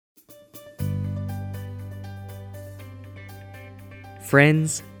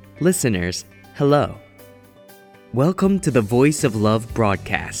Friends, listeners, hello. Welcome to the Voice of Love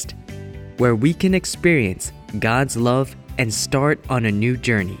broadcast, where we can experience God's love and start on a new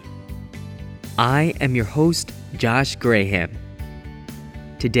journey. I am your host, Josh Graham.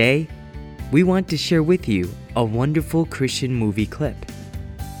 Today, we want to share with you a wonderful Christian movie clip.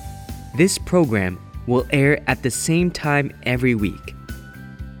 This program will air at the same time every week.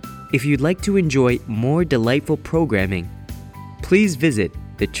 If you'd like to enjoy more delightful programming, please visit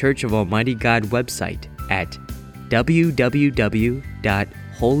the Church of Almighty God website at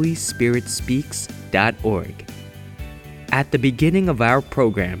www.holyspiritspeaks.org. At the beginning of our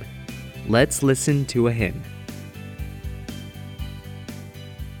program, let's listen to a hymn.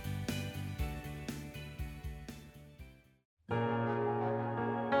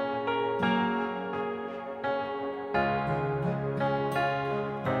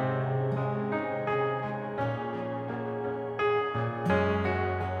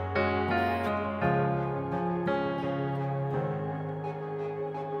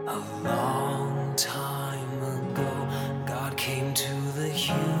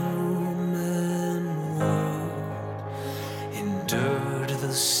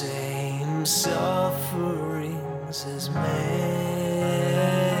 Sufferings as man,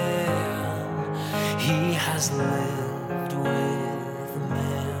 he has lived with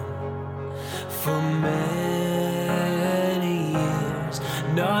man for many years.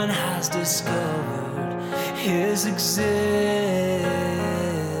 None has discovered his existence.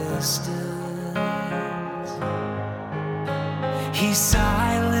 He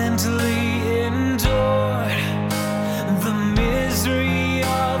silently endured the misery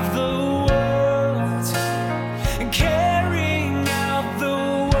of the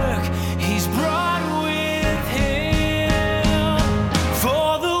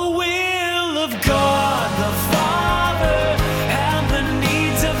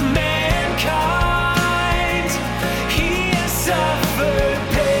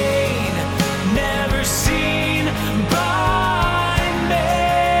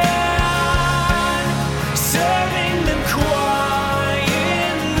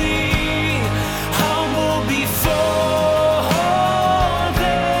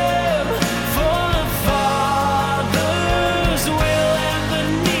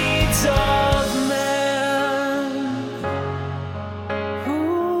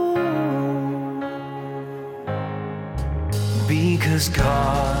because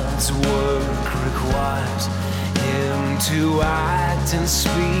God's work requires him to act and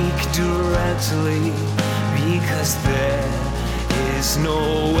speak directly, because there is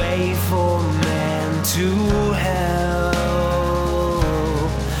no way for man to help.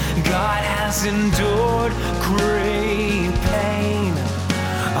 God has endured great pain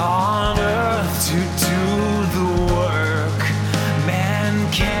on earth to do the work man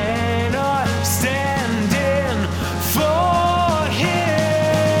cannot stand in for.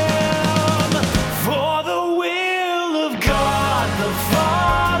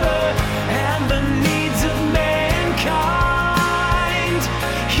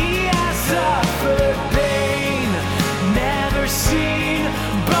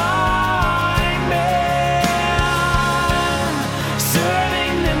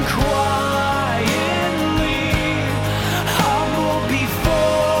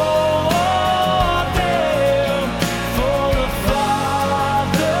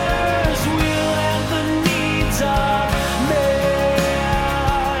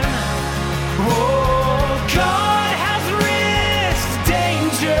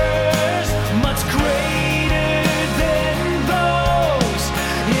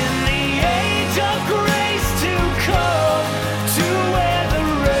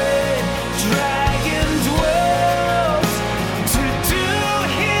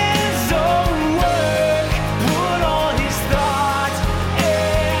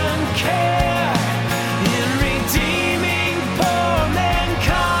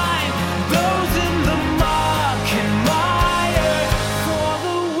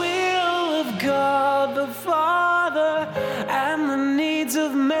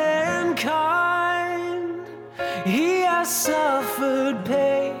 Suffered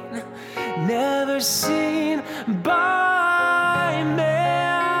pain never seen by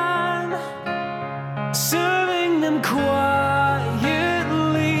man, serving them quietly,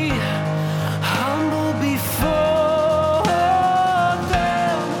 humble before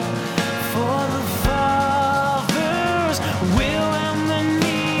them, for the Father's will and the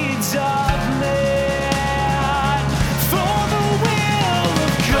needs of man, for the will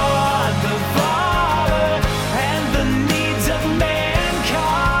of God the Father and the needs of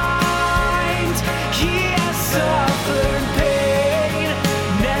mankind. He has suffered.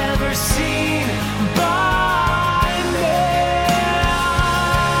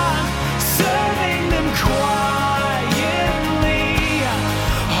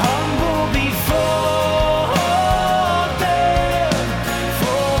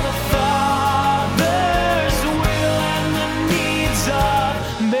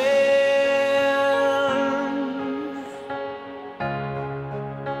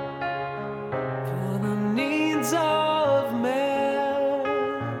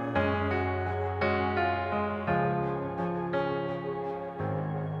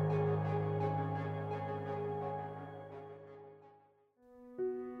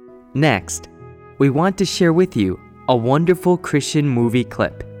 Next, we want to share with you a wonderful Christian movie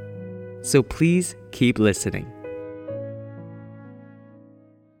clip. So please keep listening.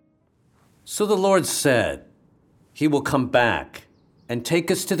 So the Lord said, He will come back and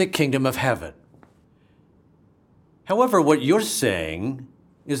take us to the kingdom of heaven. However, what you're saying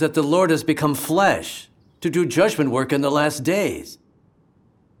is that the Lord has become flesh to do judgment work in the last days.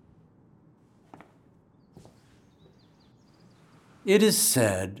 It is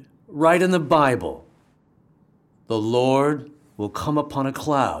said right in the Bible, the Lord will come upon a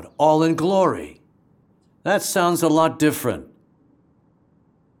cloud, all in glory. That sounds a lot different.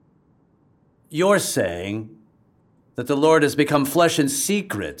 You're saying that the Lord has become flesh in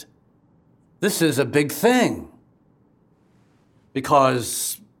secret. This is a big thing.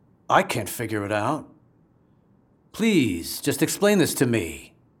 Because I can't figure it out. Please, just explain this to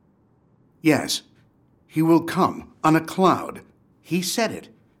me. Yes, he will come on a cloud. He said it.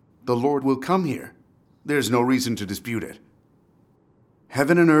 The Lord will come here. There's no reason to dispute it.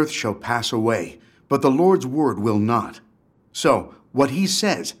 Heaven and earth shall pass away, but the Lord's word will not. So, what he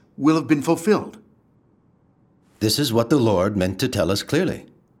says will have been fulfilled. This is what the Lord meant to tell us clearly.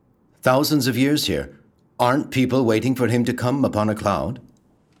 Thousands of years here, aren't people waiting for him to come upon a cloud?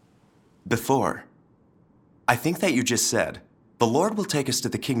 Before. I think that you just said, the Lord will take us to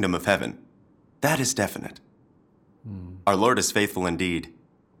the kingdom of heaven. That is definite. Our Lord is faithful indeed,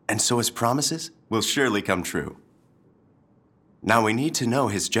 and so his promises will surely come true. Now we need to know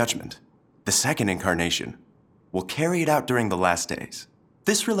his judgment, the second incarnation, will carry it out during the last days.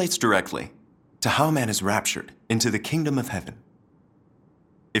 This relates directly to how man is raptured into the kingdom of heaven.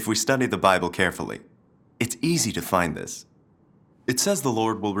 If we study the Bible carefully, it's easy to find this. It says the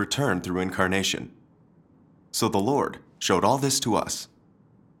Lord will return through incarnation. So the Lord showed all this to us,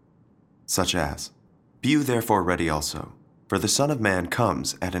 such as, "Be you therefore ready also, for the Son of Man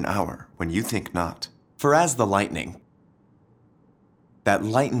comes at an hour when you think not. For as the lightning that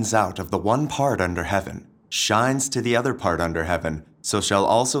lightens out of the one part under heaven shines to the other part under heaven, so shall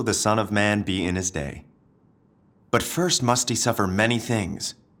also the Son of Man be in his day. But first must he suffer many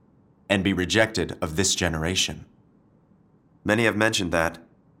things, and be rejected of this generation." Many have mentioned that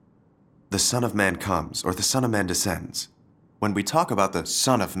the Son of Man comes, or the Son of Man descends. When we talk about the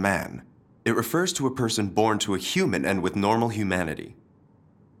Son of Man, it refers to a person born to a human and with normal humanity.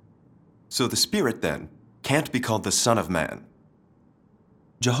 So the Spirit, then, can't be called the Son of Man.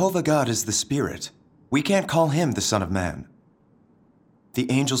 Jehovah God is the Spirit. We can't call him the Son of Man. The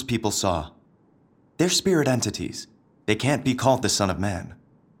angels people saw, they're spirit entities. They can't be called the Son of Man.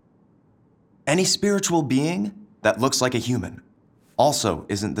 Any spiritual being that looks like a human also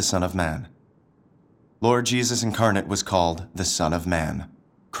isn't the Son of Man. Lord Jesus incarnate was called the Son of Man,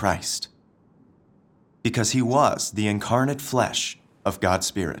 Christ, because he was the incarnate flesh of God's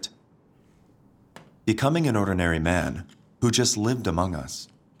Spirit, becoming an ordinary man who just lived among us.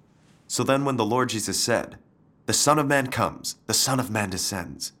 So then when the Lord Jesus said, "The Son of Man comes, the Son of Man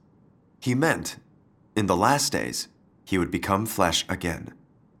descends," he meant, in the last days, he would become flesh again.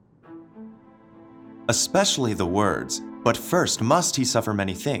 Especially the words, "But first must he suffer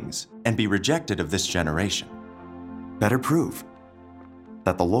many things, and be rejected of this generation," better prove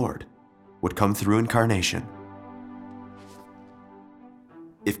that the Lord would come through incarnation.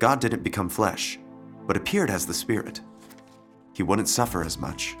 If God didn't become flesh, but appeared as the Spirit, he wouldn't suffer as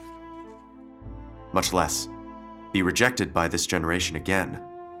much less be rejected by this generation again,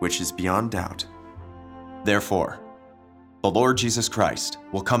 which is beyond doubt. Therefore, the Lord Jesus Christ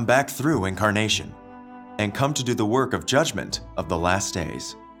will come back through incarnation and come to do the work of judgment of the last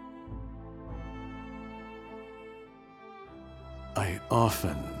days. I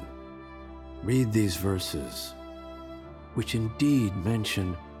often read these verses, which indeed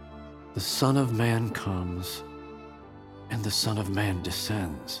mention the Son of Man comes and the Son of Man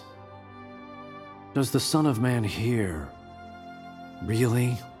descends. Does the Son of Man here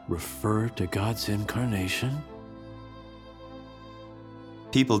really refer to God's incarnation?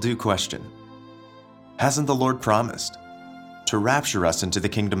 People do question, hasn't the Lord promised to rapture us into the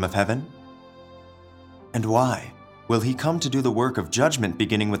kingdom of heaven? And why will he come to do the work of judgment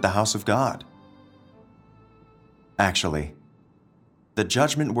beginning with the house of God? Actually, the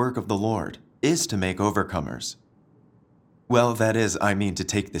judgment work of the Lord is to make overcomers. Well, that is, I mean to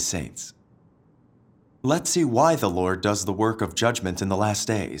take the saints. Let's see why the Lord does the work of judgment in the last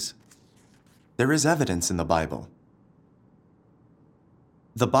days. There is evidence in the Bible.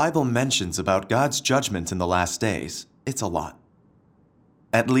 The Bible mentions about God's judgment in the last days. It's a lot.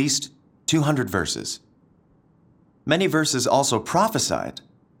 At least 200 verses. Many verses also prophesied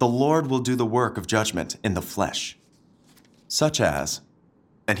the Lord will do the work of judgment in the flesh, such as,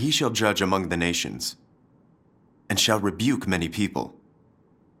 And he shall judge among the nations, and shall rebuke many people,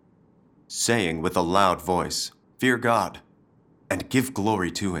 saying with a loud voice, Fear God, and give glory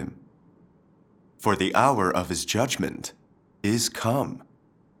to him. For the hour of his judgment is come.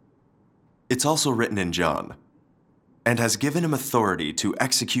 It's also written in John, and has given him authority to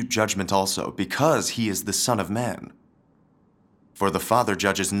execute judgment also, because he is the Son of Man. For the Father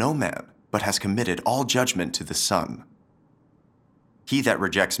judges no man, but has committed all judgment to the Son. He that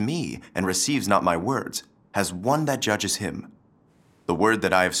rejects me and receives not my words has one that judges him. The word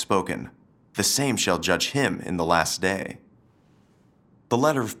that I have spoken, the same shall judge him in the last day. The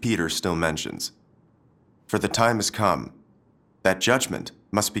letter of Peter still mentions, For the time is come, that judgment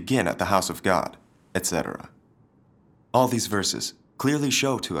must begin at the house of God, etc. All these verses clearly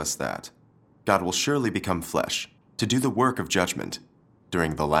show to us that God will surely become flesh to do the work of judgment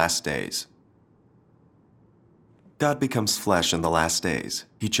during the last days. God becomes flesh in the last days.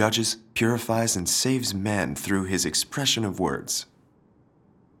 He judges, purifies, and saves men through his expression of words.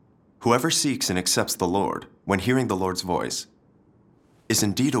 Whoever seeks and accepts the Lord when hearing the Lord's voice is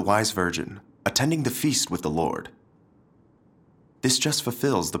indeed a wise virgin, attending the feast with the Lord. This just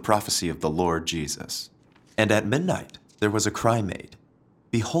fulfills the prophecy of the Lord Jesus. And at midnight there was a cry made,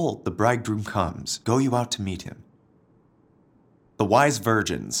 Behold, the bridegroom comes, go you out to meet him. The wise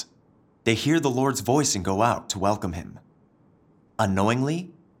virgins, they hear the Lord's voice and go out to welcome him. Unknowingly,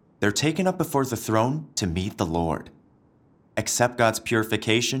 they're taken up before the throne to meet the Lord. Accept God's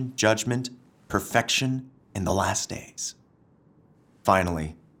purification, judgment, perfection in the last days.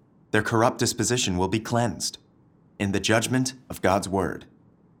 Finally, their corrupt disposition will be cleansed in the judgment of God's word,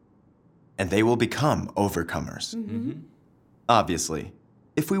 and they will become overcomers. Obviously,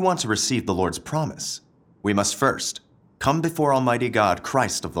 if we want to receive the Lord's promise, we must first come before Almighty God,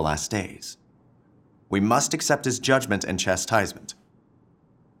 Christ of the last days. We must accept his judgment and chastisement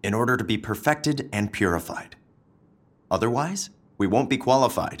in order to be perfected and purified. Otherwise, we won't be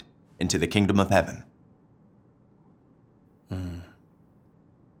qualified into the kingdom of heaven.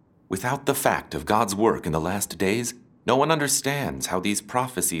 Without the fact of God's work in the last days, no one understands how these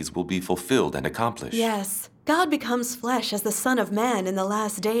prophecies will be fulfilled and accomplished. Yes, God becomes flesh as the Son of Man in the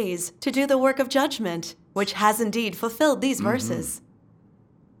last days to do the work of judgment, which has indeed fulfilled these verses.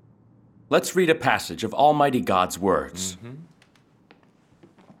 Let's read a passage of Almighty God's words.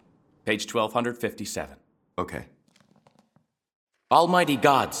 Page 1257. Okay. Almighty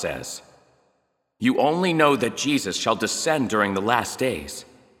God says, You only know that Jesus shall descend during the last days.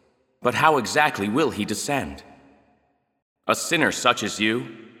 But how exactly will he descend? A sinner such as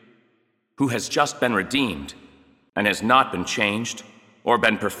you, who has just been redeemed and has not been changed or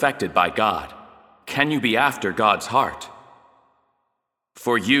been perfected by God, can you be after God's heart?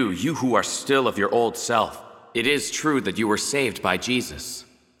 For you who are still of your old self, it is true that you were saved by Jesus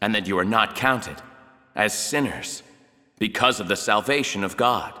and that you are not counted as sinners because of the salvation of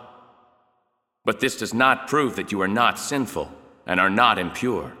God. But this does not prove that you are not sinful and are not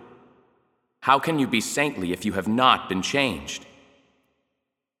impure. How can you be saintly if you have not been changed?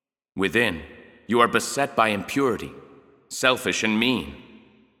 Within, you are beset by impurity, selfish and mean.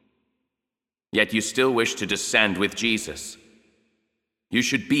 Yet you still wish to descend with Jesus. You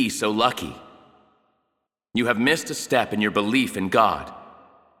should be so lucky. You have missed a step in your belief in God.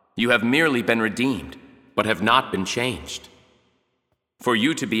 You have merely been redeemed, but have not been changed. For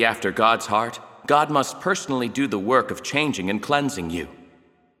you to be after God's heart, God must personally do the work of changing and cleansing you.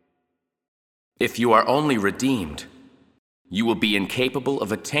 If you are only redeemed, you will be incapable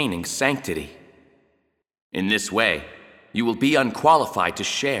of attaining sanctity. In this way, you will be unqualified to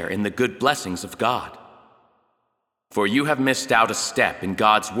share in the good blessings of God. For you have missed out a step in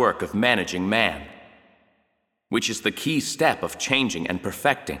God's work of managing man, which is the key step of changing and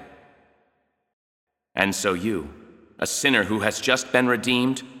perfecting. And so you, a sinner who has just been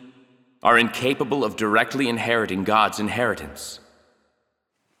redeemed, are incapable of directly inheriting God's inheritance.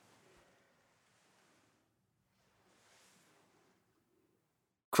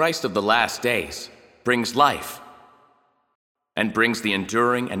 Christ of the last days brings life and brings the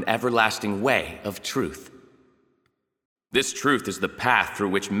enduring and everlasting way of truth. This truth is the path through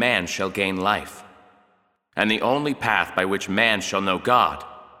which man shall gain life, and the only path by which man shall know God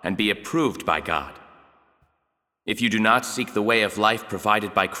and be approved by God. If you do not seek the way of life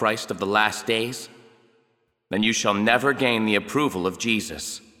provided by Christ of the last days, then you shall never gain the approval of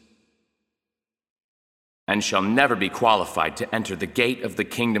Jesus, and shall never be qualified to enter the gate of the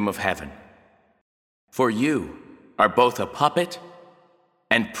kingdom of heaven. For you are both a puppet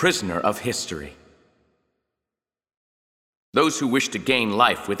and prisoner of history. Those who wish to gain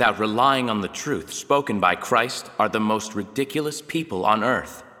life without relying on the truth spoken by Christ are the most ridiculous people on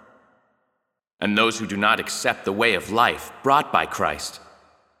earth. And those who do not accept the way of life brought by Christ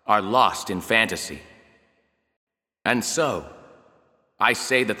are lost in fantasy. And so, I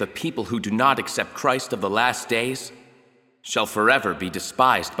say that the people who do not accept Christ of the last days shall forever be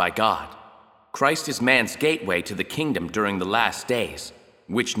despised by God. Christ is man's gateway to the kingdom during the last days,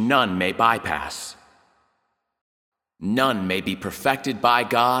 which none may bypass. None may be perfected by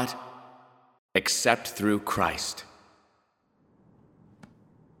God except through Christ.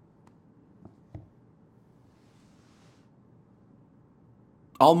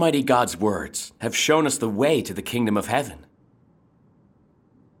 Almighty God's words have shown us the way to the kingdom of heaven.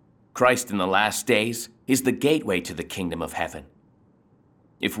 Christ in the last days is the gateway to the kingdom of heaven.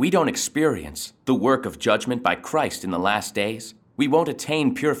 If we don't experience the work of judgment by Christ in the last days, we won't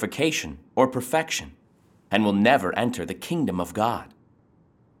attain purification or perfection, and will never enter the kingdom of God.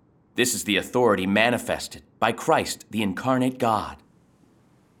 This is the authority manifested by Christ, the incarnate God.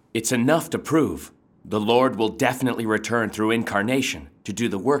 It's enough to prove the Lord will definitely return through incarnation to do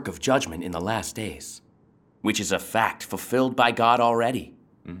the work of judgment in the last days, which is a fact fulfilled by God already.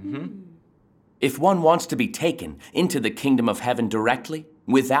 If one wants to be taken into the kingdom of heaven directly,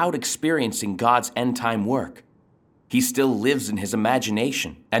 without experiencing God's end-time work, he still lives in his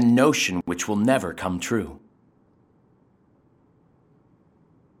imagination and notion which will never come true.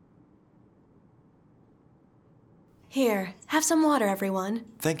 Here, have some water, everyone.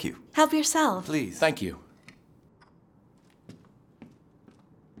 Thank you. Help yourself. Please. Thank you.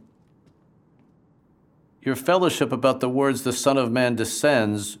 Your fellowship about the words the Son of Man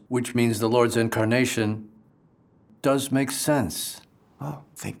descends, which means the Lord's incarnation, does make sense. Oh,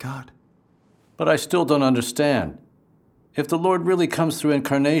 thank God. But I still don't understand. If the Lord really comes through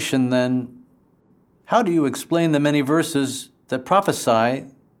incarnation, then how do you explain the many verses that prophesy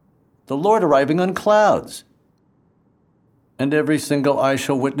the Lord arriving on clouds? And every single eye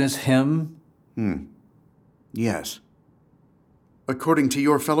shall witness him? Yes. According to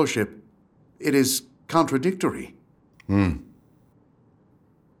your fellowship, it is contradictory.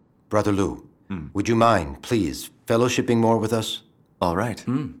 Brother Lou, would you mind, please, fellowshipping more with us? All right.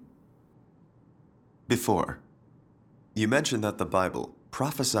 Before, you mentioned that the Bible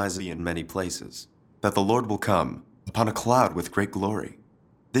prophesies in many places that the Lord will come upon a cloud with great glory.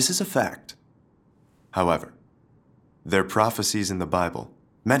 This is a fact. However, there are prophecies in the Bible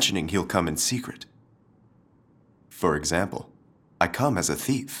mentioning he'll come in secret. For example, I come as a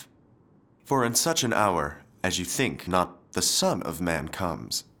thief. For in such an hour as you think not the Son of Man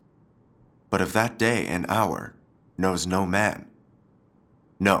comes, but of that day and hour knows no man.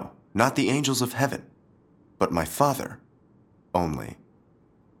 No, not the angels of heaven, but my Father only.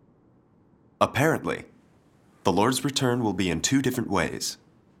 Apparently, the Lord's return will be in two different ways.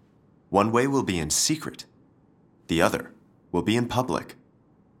 One way will be in secret. The other will be in public.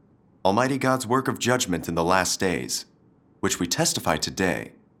 Almighty God's work of judgment in the last days, which we testify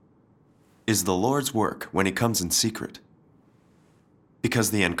today, is the Lord's work when he comes in secret.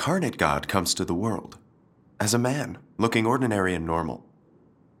 Because the incarnate God comes to the world as a man, looking ordinary and normal.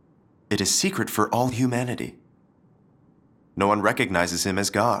 It is secret for all humanity. No one recognizes him as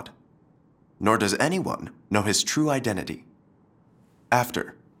God, nor does anyone know his true identity.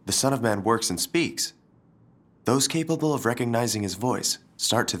 After the Son of Man works and speaks, those capable of recognizing his voice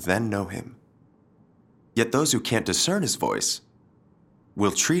start to then know him. Yet those who can't discern his voice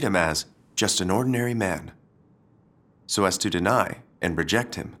will treat him as just an ordinary man, so as to deny and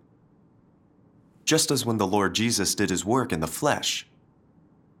reject him. Just as when the Lord Jesus did his work in the flesh,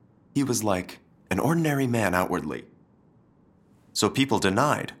 he was like an ordinary man outwardly. So people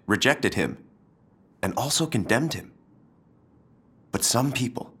denied, rejected him, and also condemned him. But some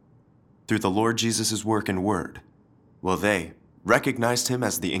people, through the Lord Jesus' work and word, well, they recognized him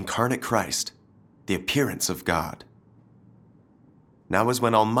as the incarnate Christ, the appearance of God. Now is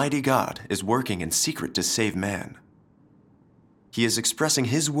when Almighty God is working in secret to save man. He is expressing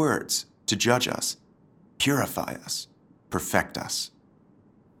his words to judge us, purify us, perfect us.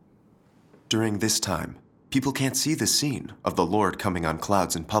 During this time, people can't see the scene of the Lord coming on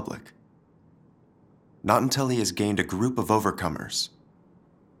clouds in public. Not until he has gained a group of overcomers.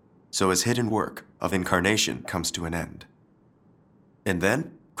 So his hidden work of incarnation comes to an end. And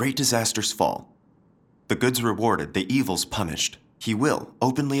then, great disasters fall. The goods rewarded, the evils punished. He will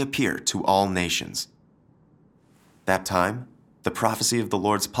openly appear to all nations. That time, the prophecy of the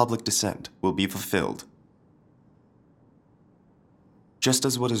Lord's public descent will be fulfilled. Just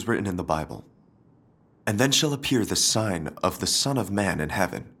as what is written in the Bible. And then shall appear the sign of the Son of Man in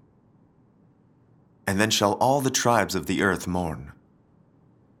heaven. And then shall all the tribes of the earth mourn.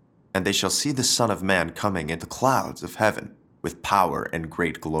 And they shall see the Son of Man coming in the clouds of heaven with power and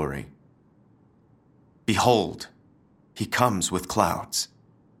great glory. Behold, he comes with clouds,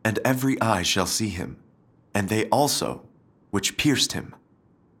 and every eye shall see him, and they also which pierced him.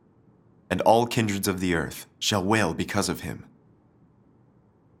 And all kindreds of the earth shall wail because of him.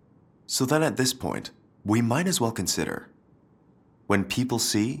 So then at this point, we might as well consider, when people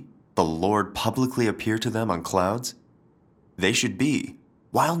see the Lord publicly appear to them on clouds, they should be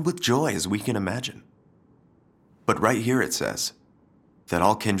wild with joy as we can imagine. But right here it says that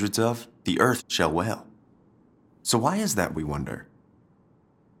all kindreds of the earth shall wail. So why is that, we wonder?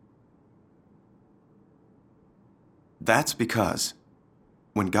 That's because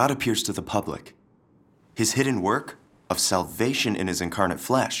when God appears to the public, his hidden work of salvation in his incarnate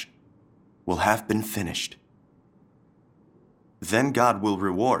flesh will have been finished. Then God will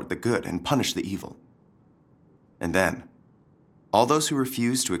reward the good and punish the evil. And then, all those who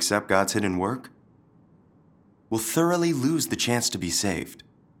refuse to accept God's hidden work will thoroughly lose the chance to be saved.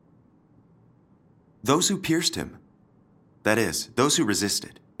 Those who pierced him, that is, those who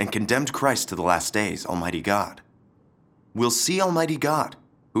resisted and condemned Christ to the last days, Almighty God, will see Almighty God,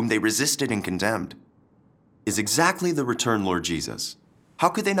 whom they resisted and condemned, is exactly the returned Lord Jesus. How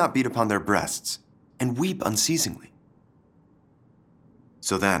could they not beat upon their breasts and weep unceasingly?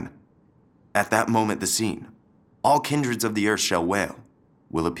 So then, at that moment the scene, all kindreds of the earth shall wail,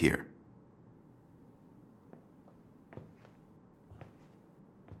 will appear.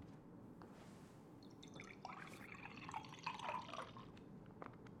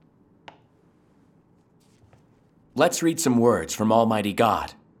 Let's read some words from Almighty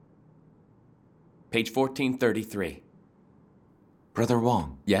God. Page 1433. Brother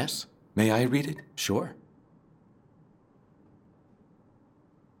Wong, Yes? may I read it? Sure.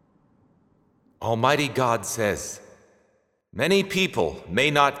 Almighty God says, "Many people may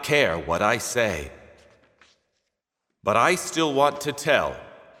not care what I say, but I still want to tell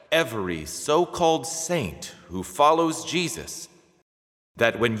every so-called saint who follows Jesus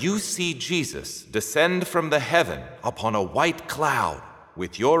that when you see Jesus descend from the heaven upon a white cloud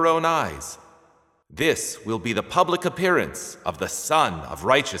with your own eyes, this will be the public appearance of the Son of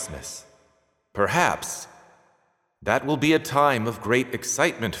Righteousness. Perhaps that will be a time of great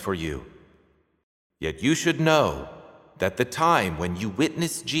excitement for you. Yet you should know that the time when you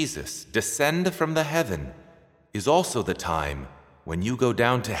witness Jesus descend from the heaven is also the time when you go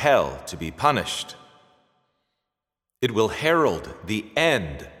down to hell to be punished. It will herald the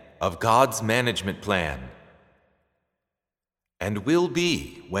end of God's management plan, and will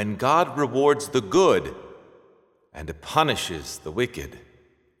be when God rewards the good and punishes the wicked.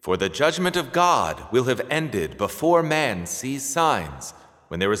 For the judgment of God will have ended before man sees signs,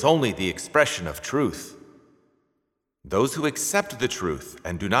 when there is only the expression of truth. Those who accept the truth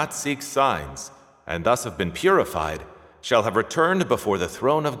and do not seek signs, and thus have been purified, shall have returned before the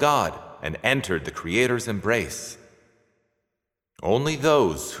throne of God and entered the Creator's embrace. Only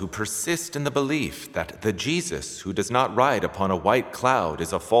those who persist in the belief that the Jesus who does not ride upon a white cloud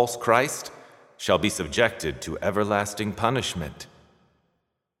is a false Christ shall be subjected to everlasting punishment.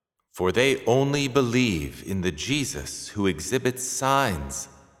 For they only believe in the Jesus who exhibits signs,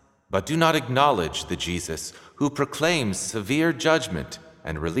 but do not acknowledge the Jesus who proclaims severe judgment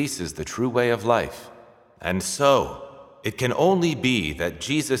and releases the true way of life. And so, it can only be that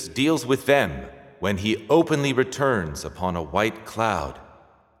Jesus deals with them when he openly returns upon a white cloud.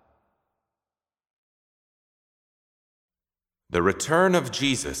 The return of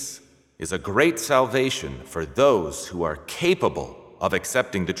Jesus is a great salvation for those who are capable of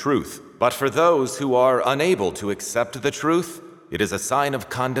accepting the truth. But for those who are unable to accept the truth, it is a sign of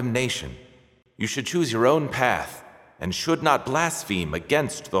condemnation. You should choose your own path and should not blaspheme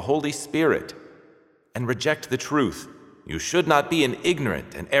against the Holy Spirit and reject the truth. You should not be an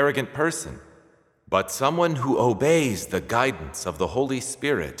ignorant and arrogant person, but someone who obeys the guidance of the Holy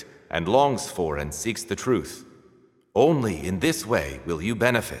Spirit and longs for and seeks the truth. Only in this way will you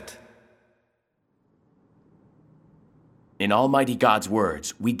benefit. In Almighty God's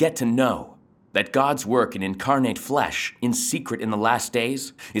words, we get to know that God's work in incarnate flesh, in secret in the last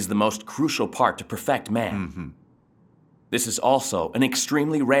days, is the most crucial part to perfect man. This is also an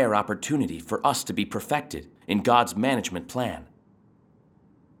extremely rare opportunity for us to be perfected in God's management plan.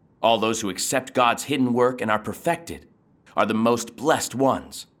 All those who accept God's hidden work and are perfected are the most blessed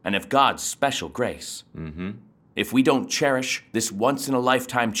ones and have God's special grace. If we don't cherish this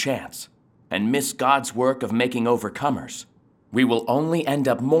once-in-a-lifetime chance and miss God's work of making overcomers, we will only end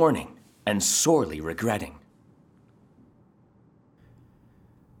up mourning and sorely regretting.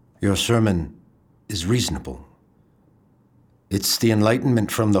 Your sermon is reasonable. It's the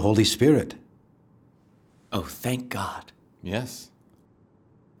enlightenment from the Holy Spirit. Oh, thank God. Yes.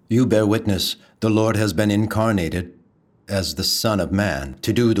 You bear witness the Lord has been incarnated as the Son of Man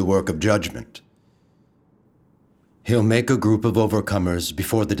to do the work of judgment. He'll make a group of overcomers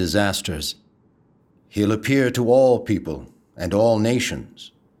before the disasters. He'll appear to all people and all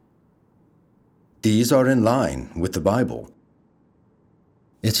nations. These are in line with the Bible.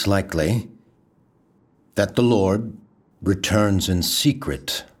 It's likely that the Lord returns in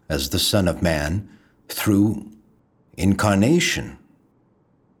secret as the Son of Man through incarnation,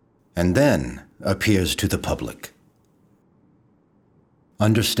 and then appears to the public.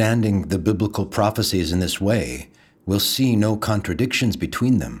 Understanding the biblical prophecies in this way, we'll see no contradictions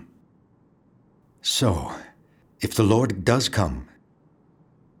between them. So, if the Lord does come,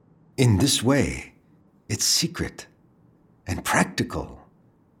 in this way, it's secret and practical.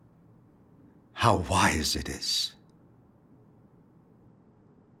 How wise it is.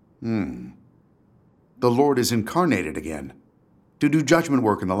 The Lord is incarnated again to do judgment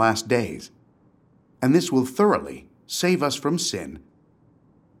work in the last days, and this will thoroughly save us from sin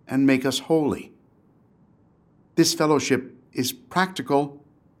and make us holy. This fellowship is practical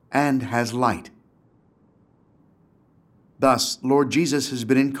and has light. Thus, Lord Jesus has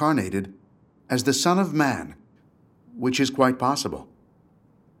been incarnated as the Son of Man, which is quite possible.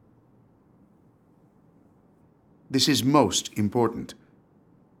 This is most important.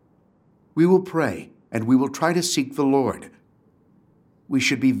 We will pray and we will try to seek the Lord. We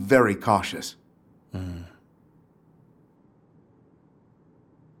should be very cautious.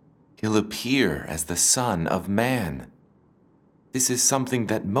 He'll appear as the Son of Man. This is something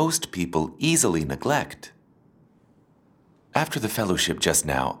that most people easily neglect. After the fellowship just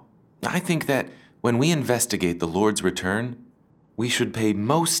now, I think that when we investigate the Lord's return, we should pay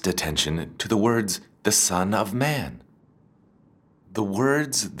most attention to the words, the Son of Man. The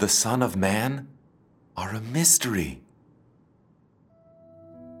words, the Son of Man, are a mystery.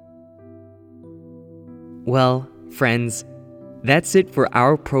 Well, friends, that's it for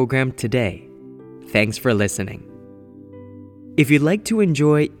our program today. Thanks for listening. If you'd like to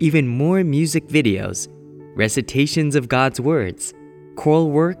enjoy even more music videos, recitations of God's words,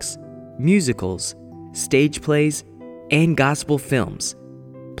 choral works, musicals, stage plays, and gospel films,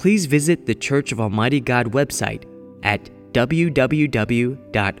 please visit the Church of Almighty God website at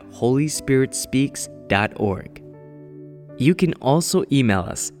www.holyspiritspeaks.org. You can also email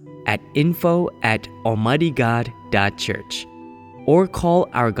us at info@almightygod.church or call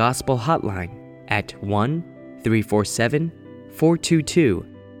our gospel hotline at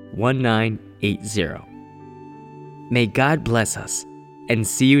 1-347-422-1980. May God bless us, and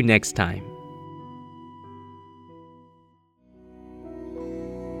see you next time.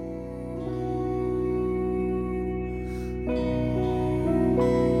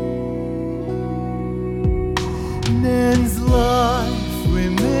 Man's life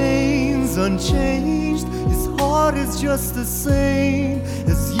remains unchanged. His heart is just the same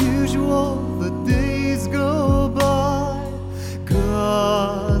as usual. The days go by.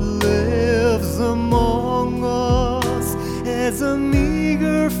 God lives among us as a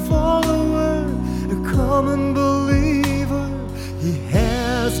meager follower, a common believer. He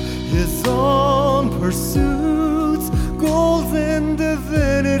has his own pursuits, goals and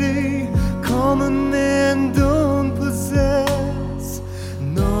divinity. Common man don't possess.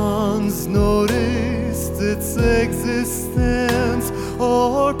 None's noticed its existence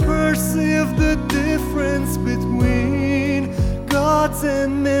or perceived the difference between God's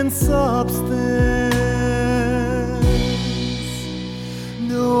and man's substance.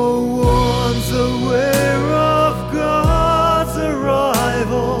 No one's aware